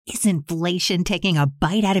Is inflation taking a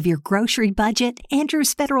bite out of your grocery budget?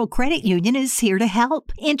 Andrews Federal Credit Union is here to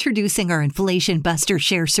help. Introducing our Inflation Buster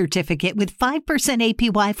Share Certificate with 5%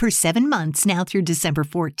 APY for 7 months now through December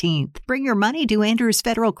 14th. Bring your money to Andrews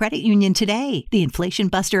Federal Credit Union today. The Inflation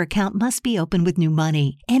Buster account must be open with new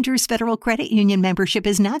money. Andrews Federal Credit Union membership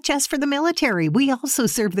is not just for the military. We also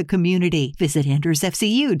serve the community. Visit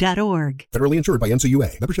andrewsfcu.org. Federally insured by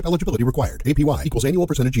NCUA. Membership eligibility required. APY equals annual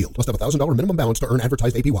percentage yield. Must have $1,000 minimum balance to earn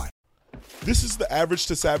advertised APY. This is the Average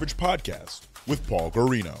to Savage podcast with Paul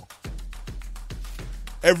Garino.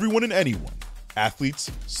 Everyone and anyone, athletes,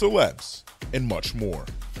 celebs, and much more.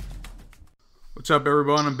 What's up,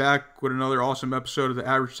 everyone? I'm back with another awesome episode of the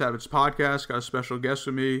Average to Savage podcast. Got a special guest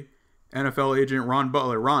with me, NFL agent Ron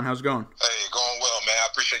Butler. Ron, how's it going? Hey, going well, man. I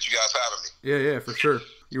appreciate you guys having me. Yeah, for sure.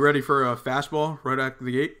 You ready for a fastball right out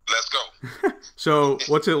the gate? Let's go. So,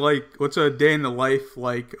 what's it like? What's a day in the life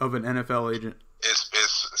like of an NFL agent?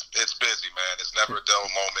 It's busy, man. It's never a dull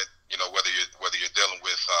moment. You know, whether you're dealing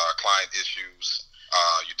with client issues,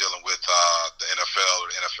 you're dealing with the NFL or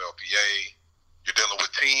the NFLPA, you're dealing with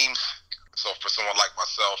teams. So for someone like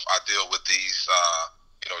myself, I deal with these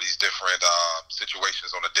different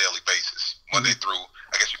situations on a daily basis, Monday through,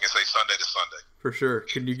 I guess you can say Sunday to Sunday. For sure.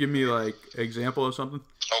 Can you give me like an example of something?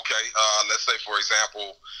 Okay. Let's say, for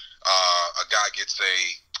example, a guy gets a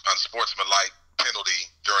unsportsmanlike penalty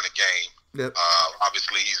during a game. Yep.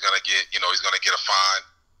 Obviously, he's gonna get a fine.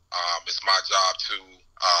 It's my job to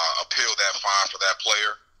appeal that fine for that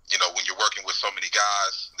player. You know, when you're working with so many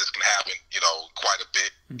guys, this can happen, quite a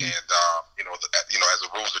bit. Mm-hmm. And, as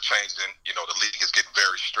the rules are changing, the league is getting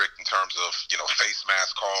very strict in terms of, face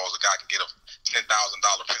mask calls. A guy can get a $10,000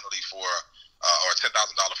 penalty for, or a $10,000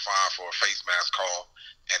 fine for a face mask call.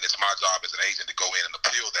 And it's my job as an agent to go in and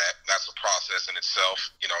appeal that. That's a process in itself,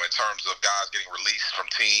 in terms of guys getting released from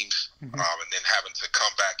teams, and then having to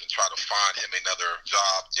come back and try to find him another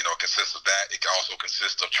job, consists of that. It can also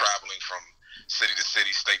consist of traveling from city to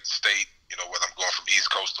city, state to state, whether I'm going from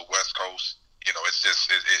East Coast to West Coast. It's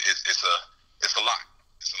just, it's a lot.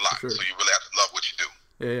 It's a lot. Sure. So you really have to love what you do.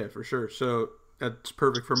 Yeah, for sure. So that's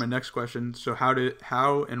perfect for my next question. So how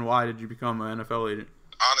and why did you become an NFL agent?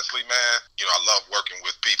 Honestly, man, I love working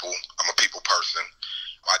with people. I'm a people person.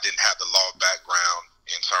 I didn't have the law background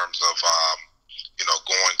in terms of,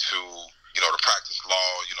 going to, to practice law.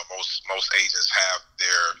 Most agents have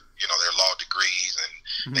their law degrees,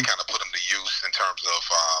 and they kind of put them to use in terms of,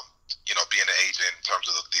 being an agent in terms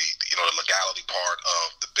of the legality part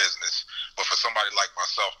of the business. But for somebody like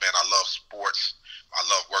myself, man, I love sports. I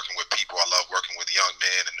love working with people. I love working with young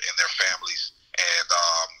men and their families. And,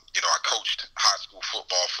 I coached high school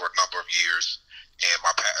football for a number of years, and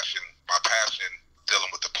my passion dealing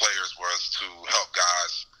with the players was to help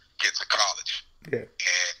guys get to college. Yeah.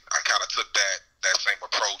 And I kind of took that same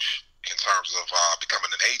approach in terms of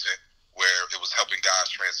becoming an agent, where it was helping guys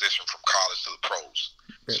transition from college to the pros.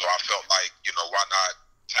 Yeah. So I felt like, why not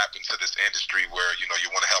tap into this industry where, you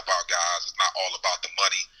want to help out guys. It's not all about the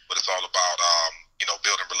money, but it's all about,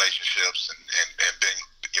 building relationships and being,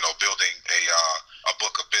 building a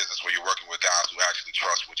book of business where you're working with guys who actually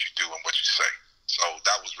trust what you do and what you say. So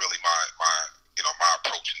that was really my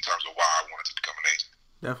approach in terms of why I wanted to become an agent.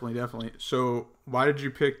 Definitely. So why did you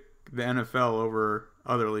pick the NFL over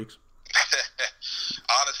other leagues?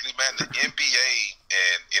 Honestly, man, the NBA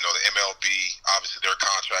and, the MLB, obviously their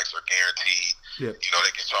contracts are guaranteed. Yep.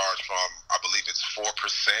 They can charge from, I believe it's 4% to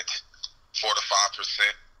 5%.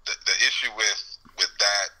 The issue with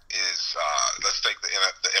that is, let's take the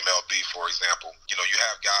MLB, for example. You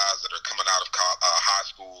have guys that are coming out of high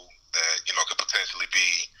school that, could potentially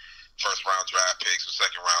be first-round draft picks or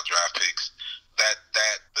second-round draft picks.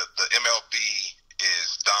 The MLB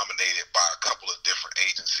is dominated by a couple of different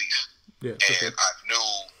agencies. Yeah, and I knew,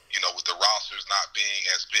 with the rosters not being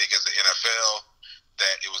as big as the NFL,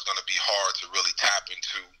 that it was going to be hard to really tap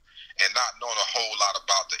into. And not knowing a whole lot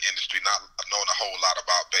about the industry, not knowing a whole lot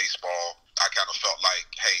about baseball, I kind of felt like,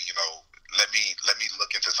 hey, let me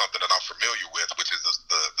look into something that I'm familiar with, which is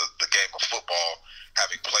the game of football.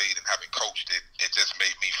 Having played and having coached it, it just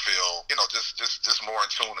made me feel, just more in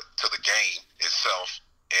tune to the game itself,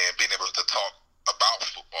 and being able to talk about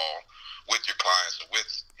football with your clients and with,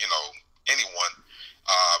 anyone.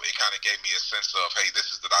 It kind of gave me a sense of, hey, this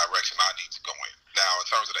is the direction I need to go in. Now, in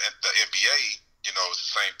terms of the NBA, it's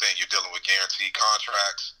the same thing. You're dealing with guaranteed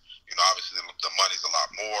contracts. Obviously the money's a lot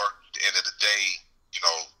more. At the end of the day,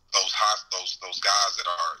 those guys that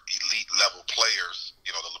are elite level players,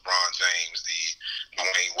 the LeBron James, the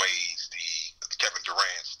Dwayne Wades, the Kevin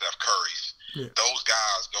Durant, Steph Curry's, those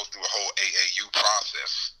guys go through a whole AAU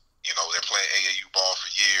process You know, they're playing AAU ball for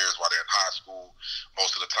years while they're in high school.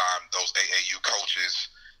 Most of the time, those AAU coaches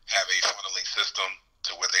have a funneling system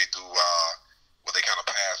to where they do where they kind of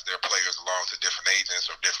pass their players along to different agents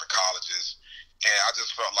or different colleges. And I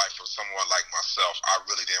just felt like for someone like myself, I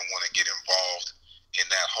really didn't want to get involved in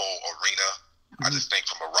that whole arena. I just think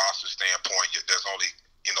from a roster standpoint, there's only,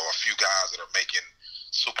 you know, a few guys that are making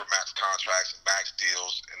super max contracts and max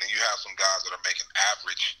deals. And then you have some guys that are making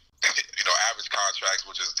average, you know, average contracts,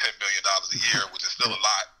 which is $10 million a year, which is still a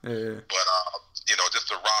lot. Yeah. But, you know, just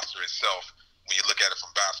the roster itself, when you look at it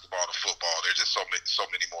from basketball to football, there's just so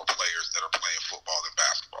many more players that are playing football than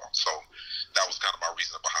basketball. So that was kind of my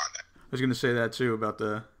reason behind that. I was going to say that too about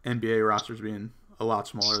the NBA rosters being a lot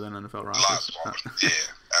smaller than NFL rosters. A lot smaller. Yeah,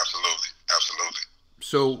 absolutely.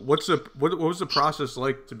 So what was the process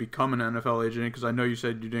like to become an NFL agent? Because I know you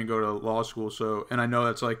said you didn't go to law school, and I know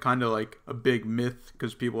that's like kind of like a big myth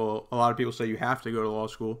because a lot of people say you have to go to law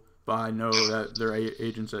school, but I know that there are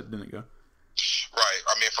agents that didn't go. Right.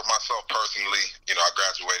 I mean, for myself personally, you know, I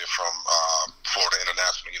graduated from Florida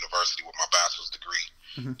International University with my bachelor's degree.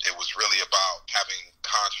 Mm-hmm. It was really about having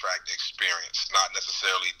contract experience, not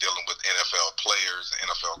necessarily dealing with NFL players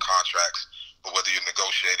and NFL contracts, but whether you're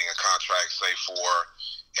negotiating a contract, say for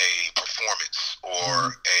a performance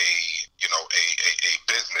or a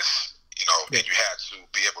business, you know, and you had to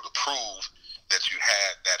be able to prove that you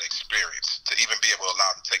had that experience to even be able to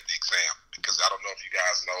allow to take the exam. Because I don't know if you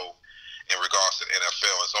guys know, in regards to the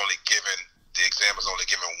NFL, the exam is only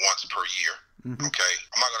given once per year. Mm-hmm. Okay,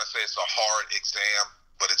 I'm not going to say it's a hard exam,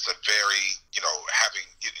 but it's a very, you know,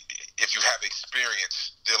 if you have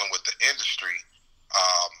experience dealing with the industry,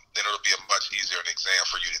 then it'll be a much easier exam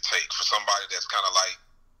for you to take. For somebody that's kind of like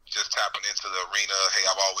just tapping into the arena, hey,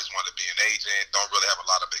 I've always wanted to be an agent, don't really have a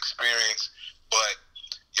lot of experience, but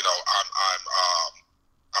you know,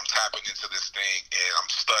 I'm tapping into this thing and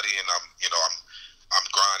I'm studying. I'm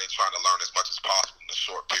grinding, trying to learn as much as possible in a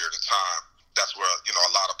short period of time. That's where, you know,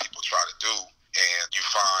 a lot of people try to do, and you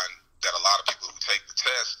find that a lot of people who take the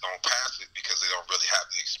test don't pass it because they don't really have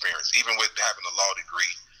the experience. Even with having a law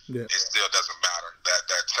degree, it still doesn't matter.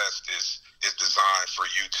 That test is designed for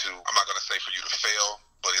you to, I'm not going to say for you to fail,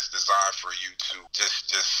 but it's designed for you to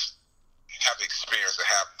just have experience and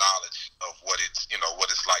have knowledge of what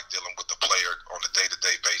it's like dealing with the player on a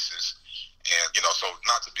day-to-day basis. And, you know, so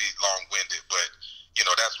not to be long-winded, but, you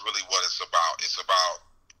know, that's really what it's about. It's about,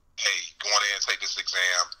 hey, going in and take this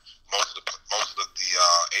exam. Most of the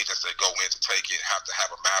agents that go in to take it have to have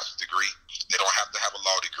a master's degree. They don't have to have a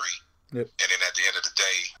law degree. Yep. And then at the end of the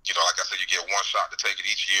day, you know, like I said, you get one shot to take it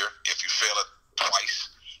each year. If you fail it twice,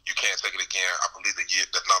 you can't take it again. I believe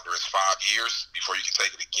the number is 5 years before you can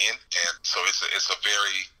take it again. And so it's a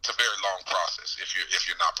very long process if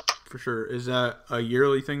you're not prepared. For sure. Is that a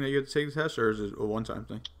yearly thing that you have to take the test, or is it a one-time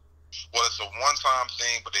thing? Well, it's a one-time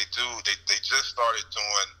thing, but they just started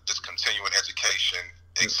doing this continuing education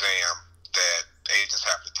exam that agents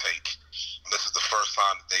have to take. And this is the first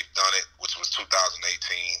time that they've done it, which was 2018.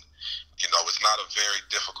 You know, it's not a very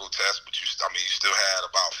difficult test, but you still had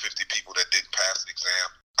about 50 people that didn't pass the exam.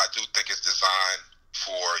 I do think it's designed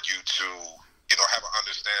for you to, you know, have an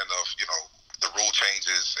understanding of, you know, the rule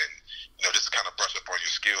changes and, you know, just to kind of brush up on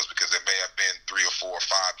your skills, because it may have been 3 or 4 or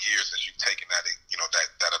 5 years since you've taken that, you know,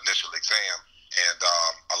 that initial exam. And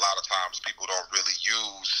a lot of times people don't really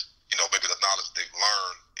use, you know, maybe the knowledge they've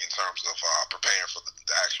learned in terms of preparing for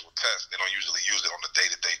the actual test. They don't usually use it on a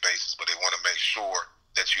day-to-day basis, but they want to make sure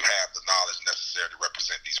that you have the knowledge necessary to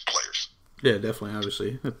represent these players. Yeah, definitely.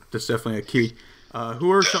 Obviously, that's definitely a key.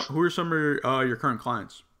 Who are some of your current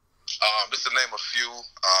clients? Just to name a few,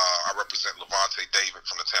 I represent Levante David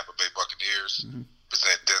from the Tampa Bay Buccaneers. Mm-hmm.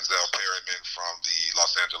 Represent Denzel Perryman from the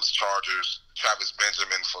Los Angeles Chargers. Travis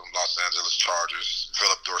Benjamin from Los Angeles Chargers.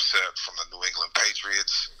 Philip Dorsett from the New England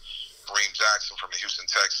Patriots. Kareem Jackson from the Houston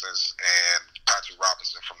Texans, and Patrick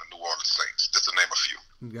Robinson from the New Orleans Saints, just to name a few.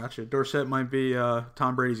 Gotcha. Dorsett might be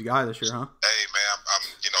Tom Brady's guy this year, huh? Hey, man,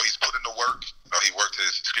 you know, he's put in the work. You know, he worked his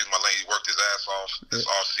ass off this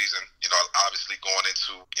off season. You know, obviously going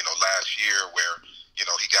into, you know, last year where, you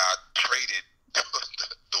know, he got traded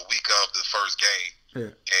the week of the first game. Yeah.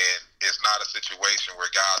 And it's not a situation where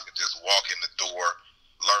guys can just walk in the door,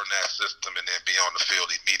 learn that system, and then be on the field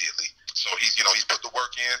immediately. So he's put the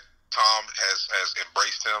work in. Tom has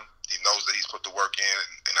embraced him. He knows that he's put the work in,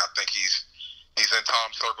 and I think he's in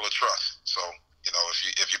Tom's circle of trust. So, you know,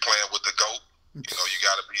 if you're playing with the GOAT, you know, you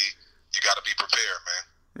gotta be prepared, man.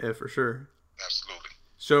 Yeah, for sure. Absolutely.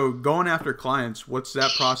 So going after clients, what's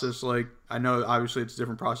that process like? I know obviously it's a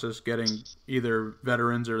different process getting either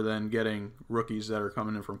veterans or then getting rookies that are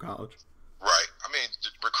coming in from college. Right. I mean,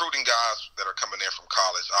 recruiting guys that are coming in from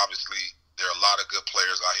college, obviously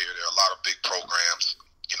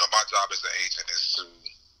job as an agent is to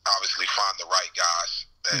obviously find the right guys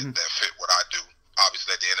that fit what I do.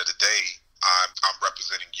 Obviously, at the end of the day, I'm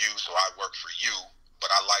representing you, so I work for you. But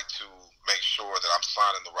I like to make sure that I'm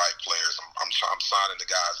signing the right players. I'm signing the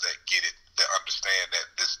guys that get it, that understand that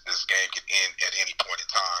this game can end at any point in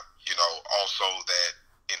time. You know, also that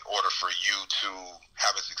in order for you to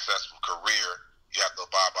have a successful career, you have to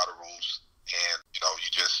abide by the rules. And, you know, you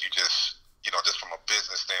just from a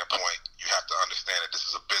business standpoint, you have to understand that this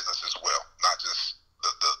is a business as well, not just the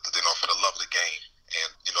for the love of the game. And,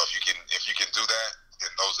 you know, if you can do that, then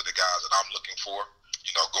those are the guys that I'm looking for.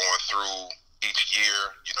 You know, going through each year,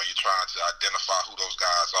 you know, you're trying to identify who those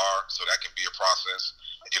guys are, so that can be a process.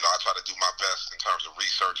 You know, I try to do my best in terms of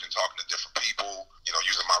research and talking to different people, you know,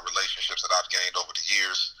 using my relationships that I've gained over the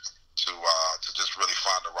years to just really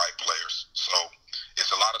find the right players. So it's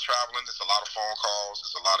a lot of traveling, it's a lot of phone calls,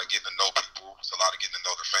 it's a lot of getting to know people, it's a lot of getting to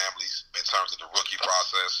know their families in terms of the rookie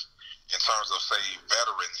process. In terms of, say,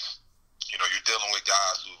 veterans, you know, you're dealing with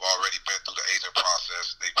guys who've already been through the agent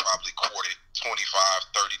process. They probably courted 25,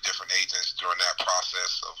 30 different agents during that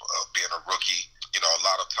process of being a rookie. You know, a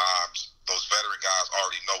lot of times those veteran guys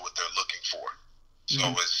already know what they're looking for.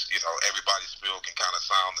 So it's, you know, everybody's spiel can kind of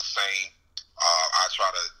sound the same. I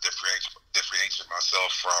try to differentiate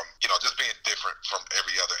myself from, you know, just being different from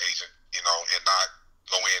every other agent, you know, and not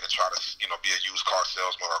go in and try to, you know, be a used car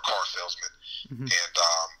salesman or a car salesman. And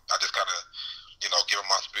I just kind of, you know, give them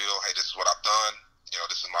my spiel. Hey, this is what I've done. You know,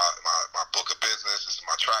 this is my book of business. This is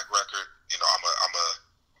my track record. You know, I'm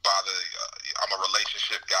a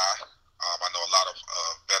relationship guy. I know a lot of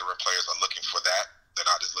veteran players are looking for that. They're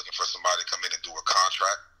not just looking for somebody to come in and do a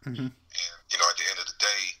contract. And, you know, at the end of the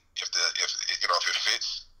day, if it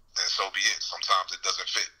fits, then so be it. Sometimes it doesn't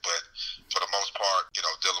fit, but for the most part, you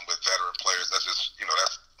know, dealing with veteran players, that's just, you know,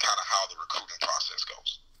 that's kind of how the recruiting process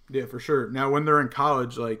goes. Yeah, for sure. Now, when they're in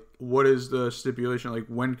college, like, what is the stipulation? Like,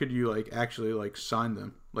 when could you, like, actually, like, sign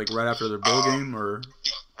them? Like, right after their bowl game, or?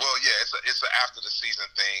 Well, yeah, it's a after the season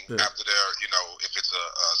thing. Yeah. After their, you know, if it's a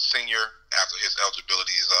senior, after his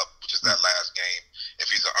eligibility is up, which is that last game.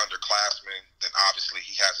 If he's an underclassman, then obviously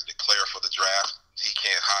he has to declare for the draft. He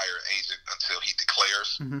can't hire an agent until he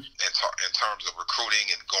declares. In terms of recruiting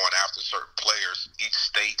and going after certain players, each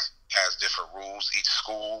state has different rules. Each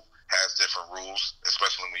school has different rules,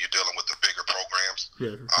 especially when you're dealing with the bigger programs.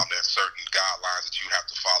 There's certain guidelines that you have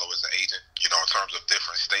to follow as an agent. You know, in terms of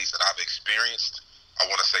different states that I've experienced, I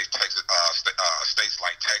want to say Texas, states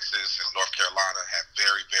like Texas and North Carolina have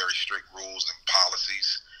very, very strict rules and policies.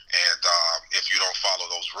 And if you don't follow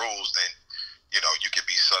those rules, then, you know, you could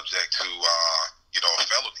be subject to, you know, a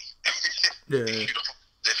felony.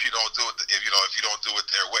 If you don't do it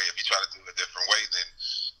their way, if you try to do it a different way, then,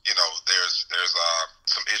 you know, there's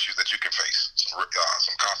some issues that you can face,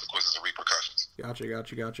 some consequences and repercussions.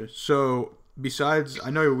 Gotcha. So besides,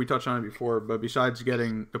 I know we touched on it before, but besides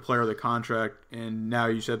getting the player the contract, and now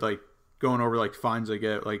you said, like, going over, like, fines they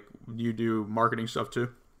get, like, you do marketing stuff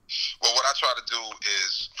too? Well, what I try to do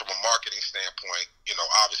is, from a marketing standpoint, you know,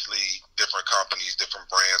 obviously different companies,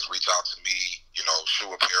 different brands reach out to me, you know,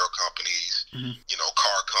 shoe apparel companies, you know,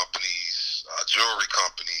 car companies, jewelry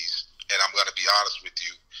companies, and I'm going to be honest with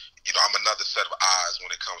you, you know, I'm another set of eyes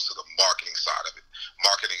when it comes to the marketing side of it.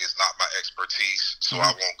 Marketing is not my expertise, so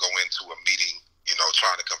I won't go into a meeting, you know,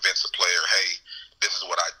 trying to convince a player, hey, this is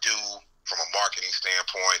what I do from a marketing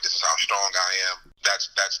standpoint, this is how strong I am.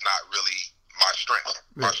 That's not really my strength.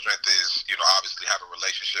 My strength is, you know, obviously having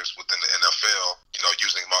relationships within the NFL, you know,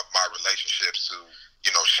 using my relationships to,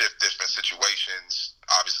 you know, shift different situations,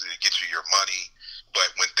 obviously to get you your money.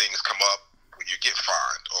 But when things come up, when you get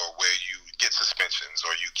fined or where you get suspensions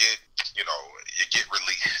or you get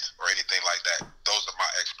released or anything like that, those are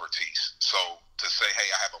my expertise. So to say, hey,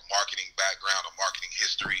 I have a marketing background, a marketing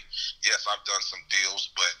history, yes, I've done some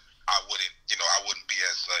deals, but I wouldn't be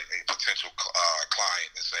as a potential client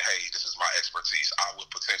and say, hey, this is my expertise. I would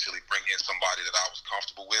potentially bring in somebody that I was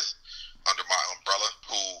comfortable with under my umbrella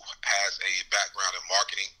who has a background in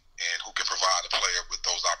marketing and who can provide a player with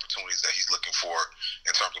those opportunities that he's looking for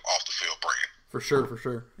in terms of off-the-field brand. For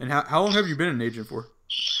sure. And how long have you been an agent for?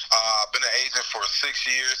 I've been an agent for 6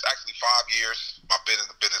 years, actually 5 years. I've been in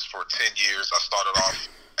the business for 10 years. I started off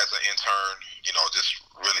as an intern, you know, just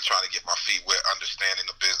really trying to get my feet wet, understanding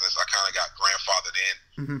the business. I kind of got grandfathered in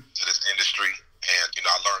to this industry, and, you know,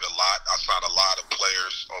 I learned a lot. I signed a lot of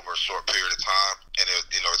players over a short period of time, and,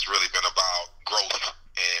 it's really been about growth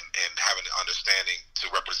and having the understanding to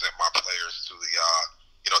represent my players to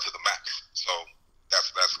the max. So that's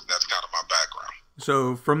kind of my background.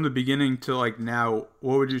 So from the beginning to, like, now,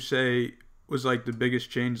 what would you say was, like, the biggest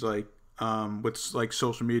change, like, with, like,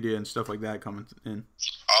 social media and stuff like that coming in?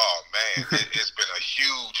 Oh, Man, it's been a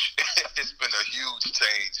huge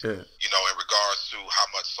change. Yeah. You know, in regards to how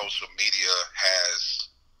much social media has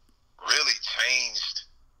really changed,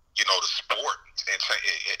 you know, the sport, and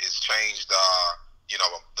it's changed, you know,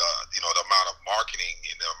 the amount of marketing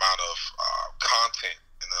and the amount of content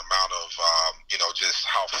and the amount of, you know, just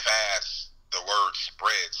how fast the word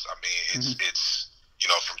spreads. I mean, it's you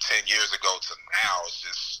know, from 10 years ago to now,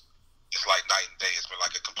 it's like night and day. It's been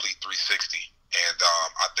like a complete 360. And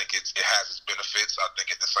I think it has its benefits. I think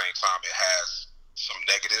at the same time it has some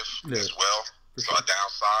negative as well. So a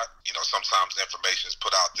downside, you know, sometimes the information is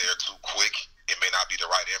put out there too quick. It may not be the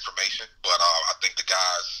right information, but I think the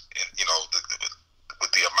guys, you know,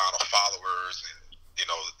 with the amount of followers and, you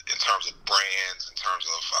know, in terms of brands, in terms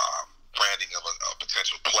of branding of a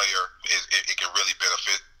potential player, it can really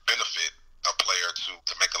benefit a player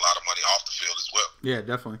to make a lot of money off the field as well. Yeah,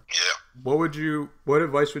 definitely. Yeah. What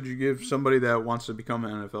advice would you give somebody that wants to become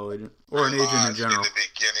an NFL agent or an agent in general? In the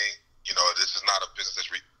beginning, you know, this is not a business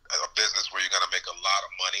where you're going to make a lot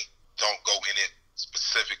of money. Don't go in it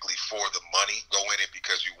specifically for the money. Go in it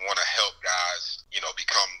because you want to help guys, you know,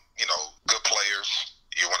 become, you know, good players.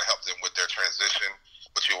 You want to help them with their transition,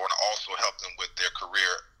 but you want to also help them with their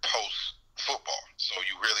career post football. So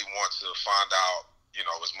you really want to find out, you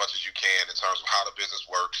know, as much as you can in terms of how the business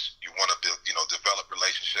works. You want to build, you know, develop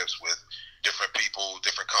relationships with different people,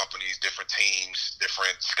 different companies, different teams,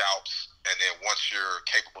 different scouts. And then once you're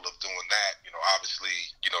capable of doing that, you know, obviously,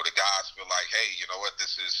 you know, the guys feel like, hey, you know what,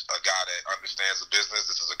 this is a guy that understands the business.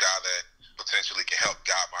 This is a guy that potentially can help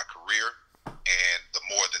guide my career. And the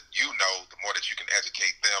more that you know, the more that you can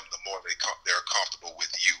educate them, the more they're comfortable with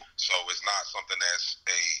you. So it's not something that's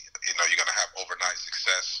you know, you're going to have overnight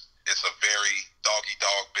success. It's a very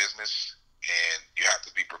dog-eat-dog business, and you have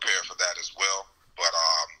to be prepared for that as well. But,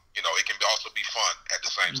 you know, it can also be fun at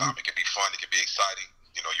the same time. It can be fun. It can be exciting.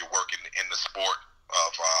 You know, you're working in the sport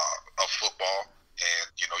of football, and,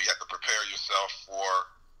 you know, you have to prepare yourself for,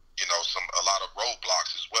 you know, a lot of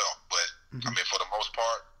roadblocks as well. But, I mean, for the most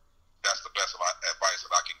part, that's the best advice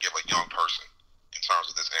that I can give a young person in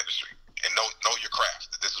terms of this industry. And know your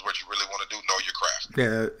craft. If this is what you really want to do, know your craft.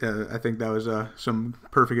 Yeah, I think that was some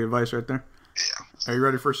perfect advice right there. Yeah. Are you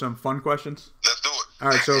ready for some fun questions? Let's do it. All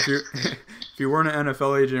right, so if you weren't an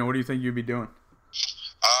NFL agent, what do you think you'd be doing?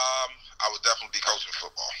 I would definitely be coaching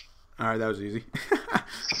football. All right, that was easy. It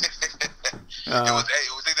was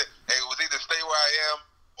either stay where I am,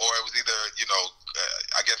 or it was either, you know,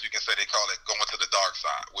 I guess you can say they call it going to the dark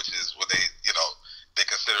side, which is what they, you know, they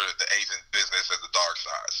consider the agent business as the dark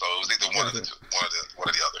side. So it was either one of the two, one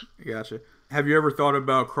or the other. Gotcha. Have you ever thought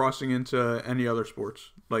about crossing into any other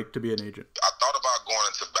sports, like to be an agent? I thought about going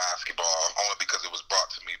into basketball only because it was brought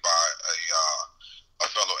to me by a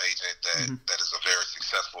fellow agent that is a very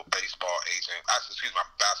successful basketball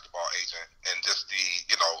agent, and just the,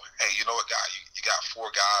 you know, hey, you know what, guy, you got 4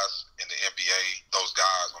 guys in the NBA. Those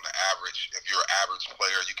guys, on the average, if you're an average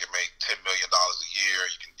player, you can make $10 million a year.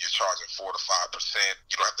 You're charging 4 to 5%.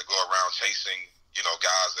 You don't have to go around chasing, you know,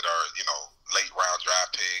 guys that are, you know, late round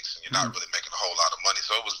draft picks, and you're not really making a whole lot of money.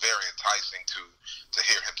 So it was very enticing to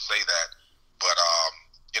hear him say that. But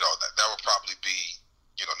you know, that would probably be,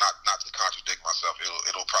 you know, not to contradict myself,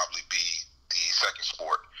 it'll probably be the second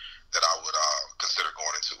sport that I would consider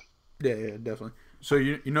going into. Yeah, definitely. So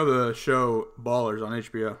you know the show Ballers on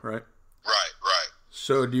HBO, right? Right.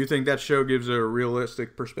 So do you think that show gives a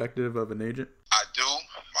realistic perspective of an agent? I do.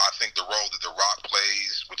 I think the role that The Rock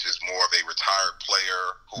plays, which is more of a retired player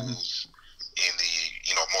who's in the,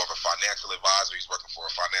 you know, more of a financial advisor. He's working for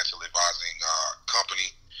a financial advising company.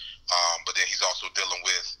 But then he's also dealing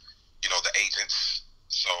with, you know, the agents.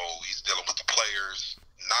 So he's dealing with the players,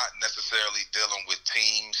 not necessarily dealing with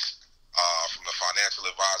teams. From the financial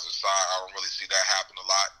advisor side, I don't really see that happen a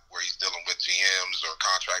lot, where he's dealing with GMs or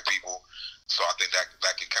contract people. So I think that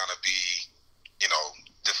could kind of be, you know,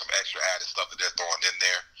 just some extra added stuff that they're throwing in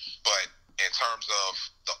there. But in terms of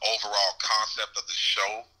the overall concept of the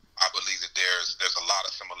show, I believe that there's a lot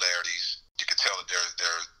of similarities. You can tell that there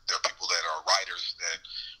are people that are writers that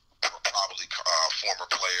were probably former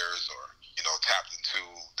players or, you know, tapped into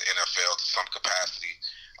the NFL to some capacity.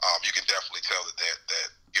 You can definitely tell that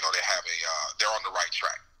you know, they have they're on the right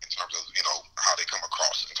track in terms of, you know, how they come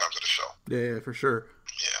across in terms of the show. Yeah, for sure.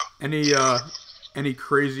 Yeah. Any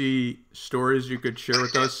crazy stories you could share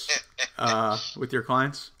with us with your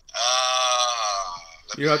clients?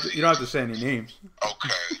 You don't have to say any names.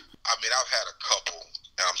 Okay. I mean, I've had a couple,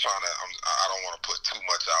 and I don't want to put too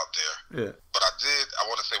much out there. Yeah. But I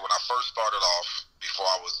want to say, when I first started off, before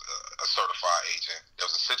I was a certified agent, there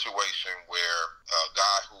was a situation where a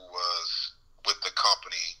guy who was with the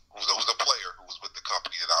company, who was a player who was with the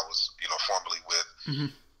company that I was, formerly with. Mm-hmm.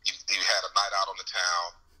 He had a night out on the town.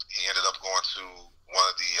 He ended up going to one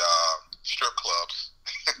of the strip clubs,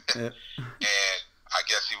 and I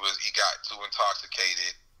guess he got too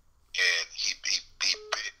intoxicated, and he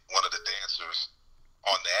bit one of the dancers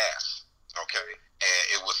on the ass. Okay, and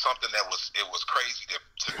it was something that was crazy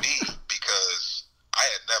to me, because I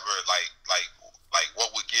had never like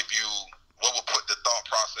what would put the thought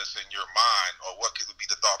process in your mind, or what could be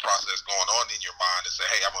the thought process going on in your mind to say,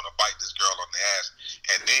 hey, I'm gonna bite this girl on the ass,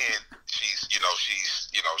 and then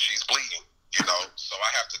she's bleeding. So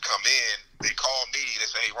I have to come in. They call me. They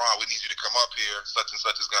say, hey, Ron, we need you to come up here. Such and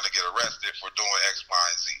such is going to get arrested for doing X, Y,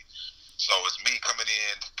 and Z. So it's me coming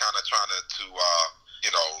in, kind of trying to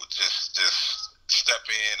just step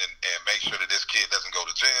in and make sure that this kid doesn't go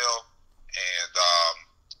to jail. And,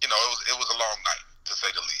 it was a long night, to say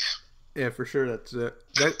the least. Yeah, for sure.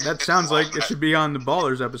 That sounds like it should be on the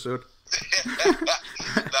Ballers episode.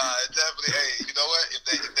 Nah, definitely. Hey, you know what? If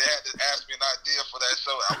they had to ask me an idea for that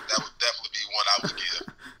show, that would definitely be one I would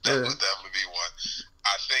give. That would definitely be one.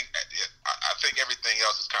 I think everything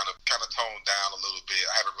else is kind of toned down a little bit.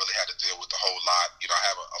 I haven't really had to deal with a whole lot. I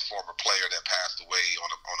have a former player that passed away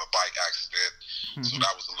on a bike accident, so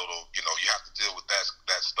that was a little. You have to deal with that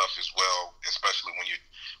stuff as well, especially when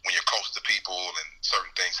you're close to people and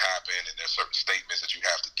certain things happen and there's certain statements that you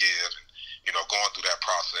have to give, and going through that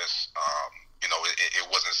process. It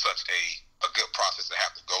wasn't such a good process to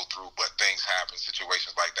have to go through, but things happen,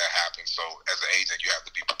 situations like that happen. So as an agent, you have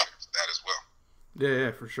to be prepared for that as well.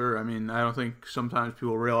 Yeah, for sure. I mean, I don't think sometimes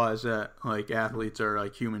people realize that like athletes are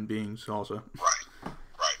like human beings also.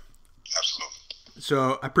 Right, absolutely.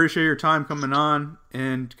 So I appreciate your time coming on,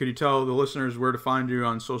 and could you tell the listeners where to find you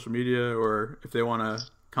on social media, or if they want to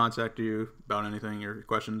contact you about anything or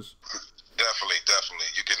questions? Definitely.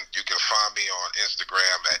 You can find me on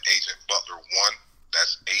Instagram at Agent Butler 1.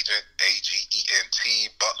 That's Agent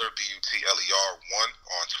AGENT Butler BUTLER 1.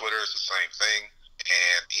 On Twitter, it's the same thing.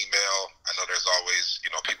 And email. I know there's always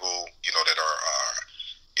people that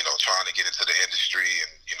are trying to get into the industry,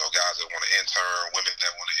 and guys that want to intern, women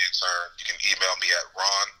that want to intern. You can email me at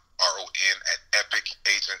Ron RON at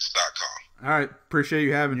epicagents.com. All right, appreciate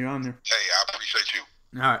you having you on there. Hey, I appreciate you.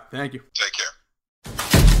 All right, thank you. Take care.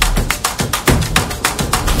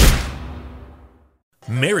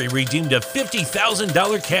 Mary redeemed a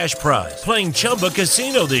 $50,000 cash prize playing Chumba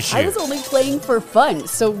Casino this year. I was only playing for fun,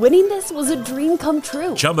 so winning this was a dream come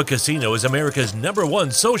true. Chumba Casino is America's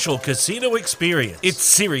 #1 social casino experience. It's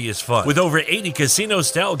serious fun. With over 80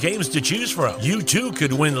 casino-style games to choose from, you too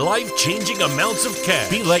could win life-changing amounts of cash.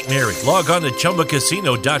 Be like Mary. Log on to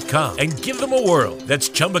ChumbaCasino.com and give them a whirl. That's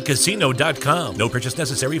ChumbaCasino.com. No purchase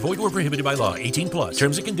necessary. Void where prohibited by law. 18+.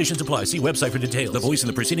 Terms and conditions apply. See website for details. The voice in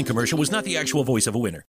the preceding commercial was not the actual voice of a winner.